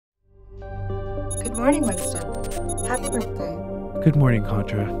Good morning, Winston. Happy birthday. Good morning,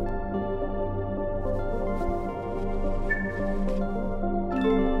 Contra.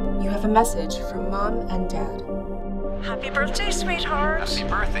 You have a message from Mom and Dad. Happy birthday, sweetheart. Happy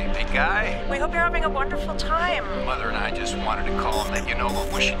birthday, big guy. We hope you're having a wonderful time. Mother and I just wanted to call and let you know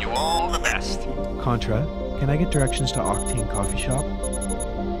we're wishing you all the best. Contra, can I get directions to Octane Coffee Shop?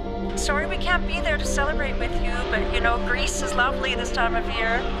 Sorry we can't be there to celebrate with you, but you know, Greece is lovely this time of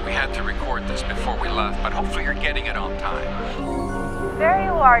year. We had to record this before we left, but hopefully you're getting it on time. There you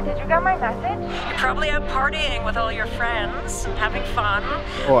are. Did you get my message? You're probably out partying with all your friends and having fun.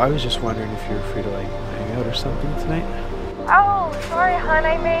 Oh, I was just wondering if you were free to, hang out or something tonight? Oh, sorry, hon.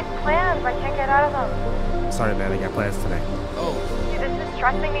 I made plans. I can't get out of them. Sorry, man. I got plans today. See, this is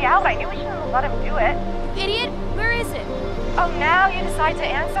stressing me out. I knew we shouldn't have let him do it. Idiot, where is it? Oh, now you decide to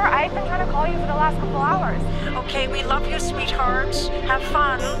answer? I've been trying to call you for the last couple hours. Okay, we love you, sweetheart. Have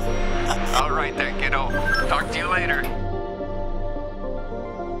fun. All right then, kiddo. Talk to you